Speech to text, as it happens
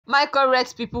My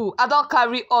correct people, I don't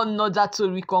carry another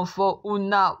tori come for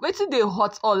una. Wetin dey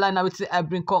hot online na wetin I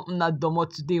bring come una domo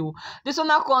today o. This one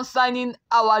na concerning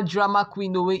our drama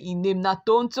queen wey im name na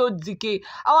Tonto,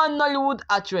 our Nollywood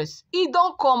actress. E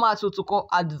don come out to come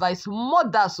advise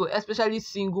mothers especially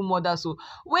single mothers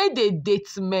wey dey date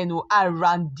men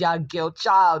around their girl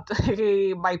child.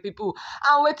 My people,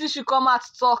 and wetin she come out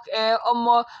talk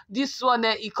omo, this one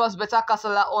e cause better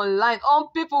kasala online on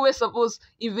people wey suppose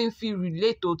even feel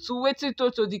relate to wetin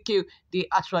Tonto dey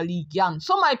actually yarn.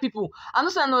 So my people, I know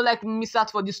say I no like miss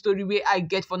out for the story wey I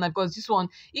get for now, because this one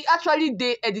e actually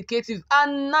dey educative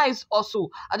and nice also.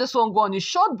 I just wan go on a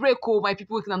short break my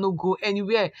people, make una no go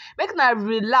anywhere, make una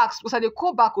relax, because I dey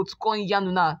come back to come yarn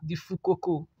una the full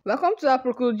koko. Welcome to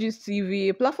Aproko Gist TV,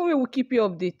 a platform where we keep you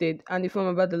updated and informed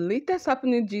about the latest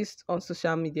happening gist on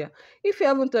social media. If you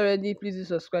haven't already, please do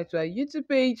subscribe to our YouTube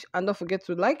page and don't forget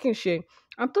to like and share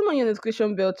and turn on your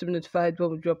notification bell to be notified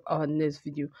when we drop our next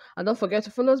video. And don't forget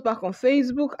to follow us back on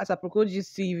Facebook at Aproko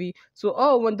Gist TV, to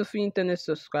all wonderful internet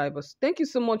subscribers. Thank you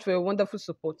so much for your wonderful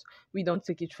support. We don't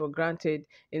take it for granted.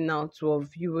 And now to our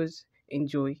viewers,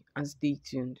 enjoy and stay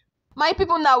tuned. My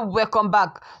people, now welcome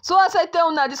back. So as I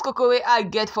tell una, this koko wey I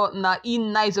get for na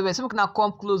in nice way, so make una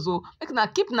come close make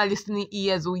una keep una listening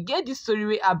ears get this story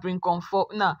wey I bring come for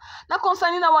now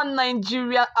concerning our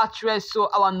Nigerian actress, so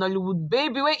our Nollywood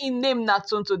baby wey im name na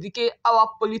Tonto, our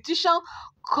politician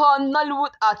called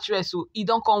Nollywood actress. So e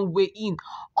don come weigh in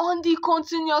on the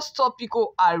continuous topic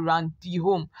around the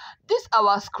home. This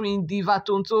our screen diva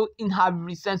Tonto, in her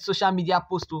recent social media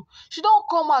post, she don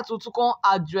come out to come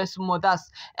address mothers,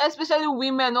 especially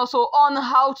women also, on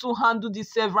how to handle the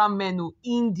several men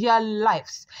in their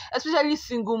lives, especially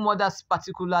single mothers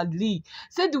particularly.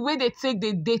 Say the way they take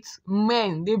the date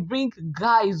men, they bring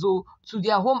guys to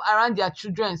their home around their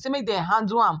children, say make they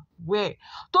handle them well.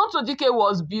 Tonto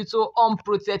was built on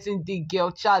protecting the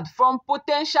girl child from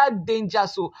potential danger,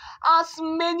 so as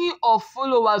many of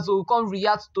followers will come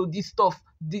react to this stuff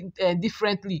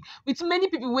differently, with many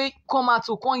people wey come out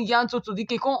to come yarn Tonto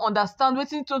come understand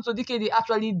wetin Tonto dey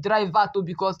actually drive out to,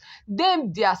 because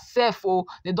them their self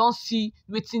they don't see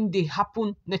wetin dey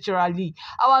happen naturally.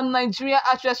 Our Nigerian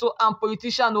actress and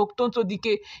politician Tonto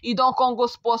e don come go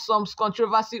spot some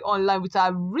controversy online with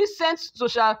her recent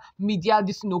social media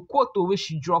quote wey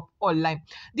she drop online.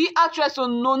 The actress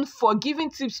known for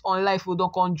giving tips on life don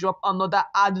come drop another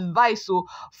advice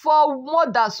for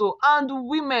mothers and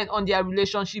women on their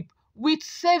relationship with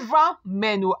several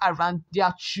men around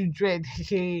their children.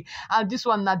 And this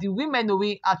one na the women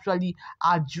we actually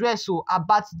address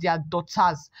about their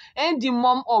daughters, and the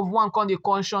mom of one come dey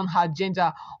caution her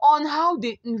gender on how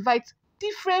they invite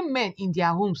different men in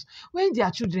their homes when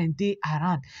their children dey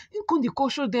around. Im come dey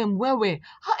caution them well.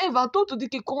 However, Tonto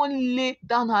come lay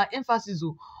down her emphasis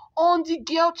on the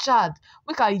girl child.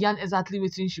 Make I yarn exactly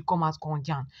wetin she come out come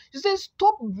yarn. She say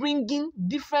stop bringing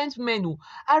different men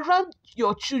around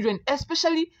your children,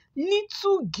 especially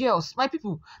little girls. My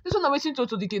people, this one na wetin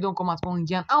Tonto don come out come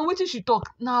yarn, and wetin she talk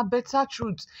na better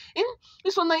truth.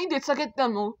 This one na im dey target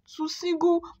them to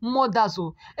single mothers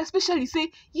especially.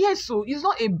 Say yes, it's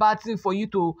not a bad thing for you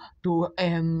to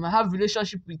have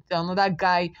relationship with another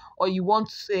guy, or you want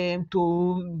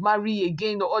to marry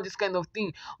again, or all this kind of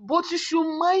thing, but you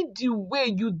should mind the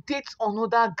way you date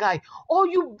another guy, or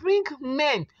you bring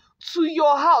men to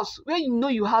your house where you know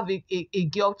you have a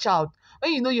girl child,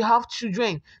 when you know you have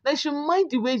children. Then you should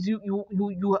mind the ways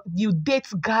you date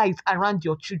guys around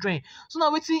your children. So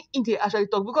now wetin in dey actually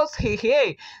talk, because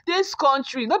hey, this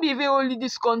country, not be even only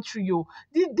this country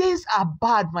the days are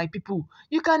bad, my people.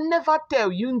 You can never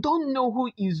tell, you don't know who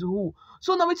is who.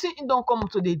 So now wetin in don come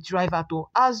to the driver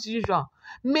as usual.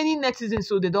 Many netizens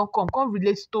they don't come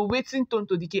relate to wetin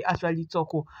Tonto actually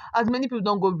talk as many people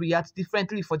don't go react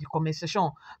differently for the conversation.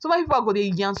 So my people are go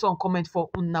dey yarn some comment for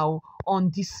now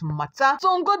on this matter.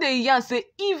 Some go dey yarn say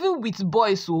even with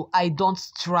boys I don't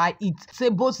try it. Say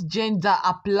both gender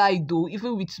apply though,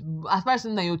 even with as far as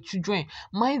your children,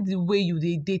 mind the way you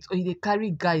dey date or you dey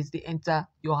carry guys they enter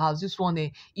your house. This one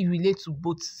it relates to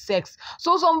both sex.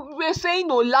 So some were saying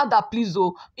ladder please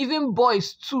even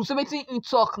boys too. So wetin in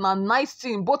talk na nice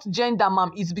thing, both gender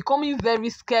is becoming very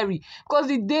scary, because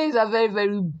the days are very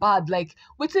very bad. Like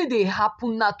wetin dey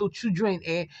happen now to children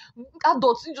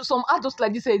adults, some adults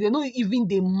like this they no even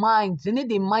dey mind. They no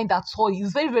dey mind at all.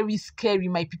 It's very, very scary,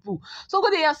 my people. So go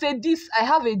there and say this, I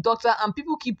have a daughter and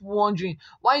people keep wondering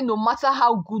why no matter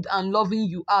how good and loving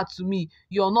you are to me,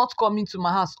 you're not coming to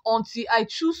my house until I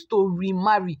choose to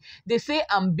remarry. They say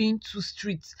I'm being too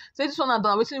strict. Say this one and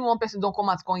done. Waiting one person don't come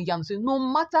out come yarn. Say no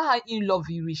matter how in love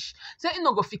you reach, say you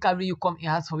no go fit carry you come in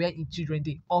house for where in children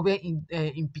day or where in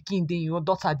pikin day, your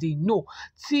daughter day. No,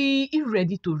 see he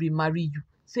ready to remarry you.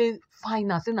 Say fine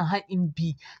now, say na how him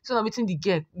be. So now waiting the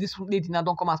girl, this lady now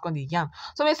don't come out come the yarn.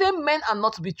 So they say men are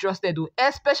not to be trusted though,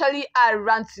 especially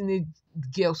around teenage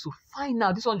girls. So fine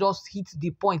now, this one just hit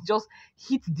the point, just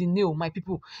hit the nail, my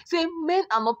people. Say men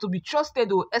are not to be trusted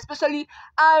though, especially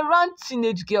around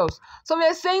teenage girls. So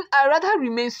we're saying I rather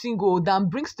remain single than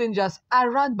bring strangers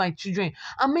around my children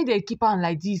and make them keep on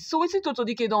like this. So waiting Tonto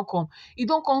Dike don't come, it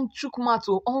don't come chook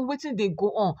matter on waiting they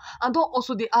go on, and don't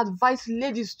also they advise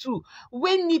ladies too.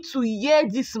 We need to hear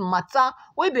this matter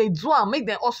where they do and make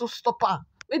them also stop her.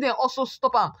 Make them also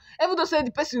stop am. Even though say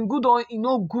the person good or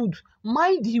no good,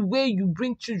 mind the way you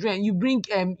bring children, you bring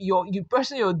your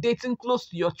person you're dating close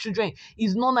to your children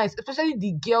is not nice, especially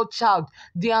the girl child.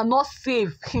 They are not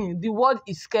safe. The world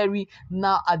is scary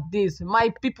nowadays,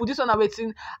 my people. This one are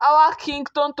waiting. Our King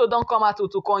Tonto don't come out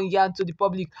to come here to the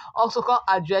public, also come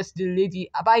address the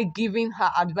lady by giving her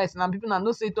advice. And people now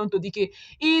know say Tonto Dike,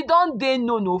 he don't they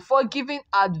no for giving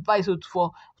advice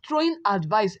for throwing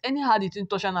advice anyhow the thing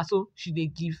touch her, so she dey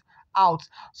give out.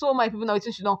 So my people now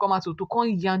waiting she don't come out to come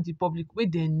yarn the public where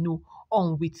they know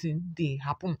on wetin dey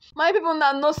happen. My people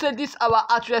now know say this our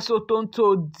actress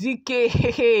Tonto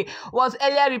Dike was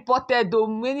earlier reported though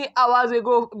many hours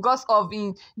ago because of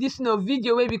in this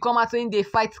video where we come out saying they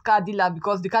fight car dealer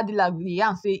because the car dealer dey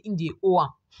yarn say in the owe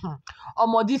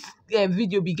this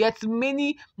video be get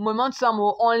many momentum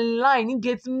online. It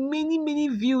gets many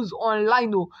views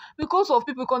online because of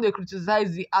people come they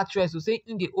criticize the actress or say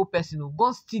in the old person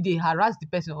go still they harass the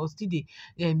person or still they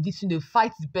this they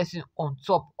fight the person on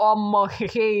top.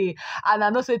 And I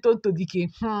know say Tonto Dike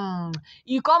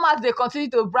he come as they continue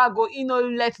to brag he no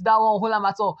let that one hold am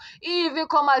at all. He even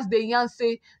come as they yarn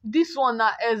say this one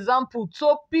na example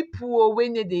to people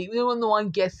when they no one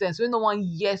get sense, when no one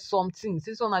hear something.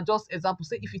 This one are just example.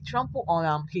 Say if you trample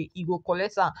on hey, he go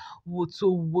collect am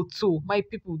woto. My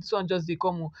people, this one just they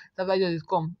come. That just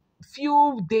come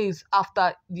few days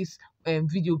after this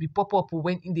video be pop up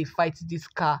when in they fight this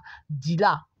car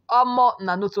dealer.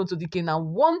 Na no Tonto Dike na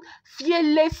one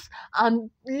fearless and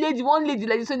one lady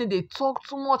like this when they talk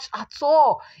too much at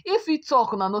all. If he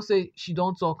talk, na no say she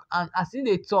don't talk, and as in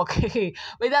they talk,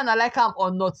 whether na like am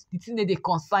or not, the thing they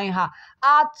consign her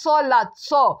at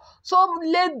all. So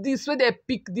ladies when they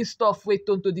pick this stuff where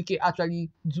Tonto Dike actually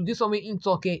do this one way in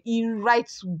talking, he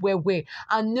writes well,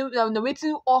 and no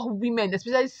waiting all women,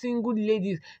 especially single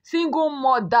ladies, single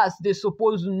mothers, they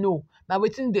suppose know. Now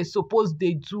waiting they suppose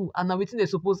they do, and now waiting they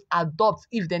suppose adopt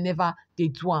if they never they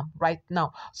do am right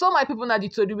now. So my people now the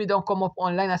story we don't come up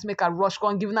online as make a rush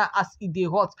come giving her as it they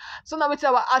hot. So now waiting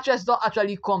our actress don't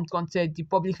actually come to tell the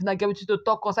public if not get waiting to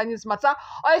talk concerning this matter,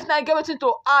 or if not get waiting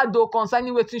to add or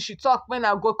concerning waiting she talk, when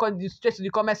I go straight to the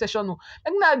comment section.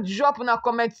 Make na drop in a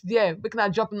comment there, make na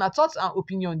drop in a thoughts and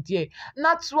opinion there.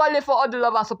 Naturally for all the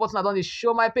love and support now don't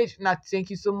show my page. Now thank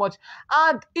you so much.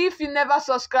 And if you never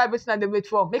subscribe, it's not the wait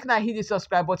for, make na hit the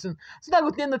subscribe button so that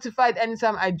you get notified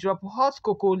anytime I drop hot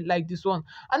cocoa like this one.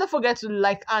 And don't forget to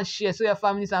like and share so your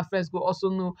families and friends will also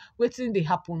know wetin dey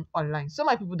happen online. So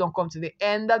my people don't come to the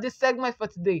end of this segment for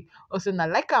today. Also na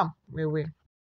like am well.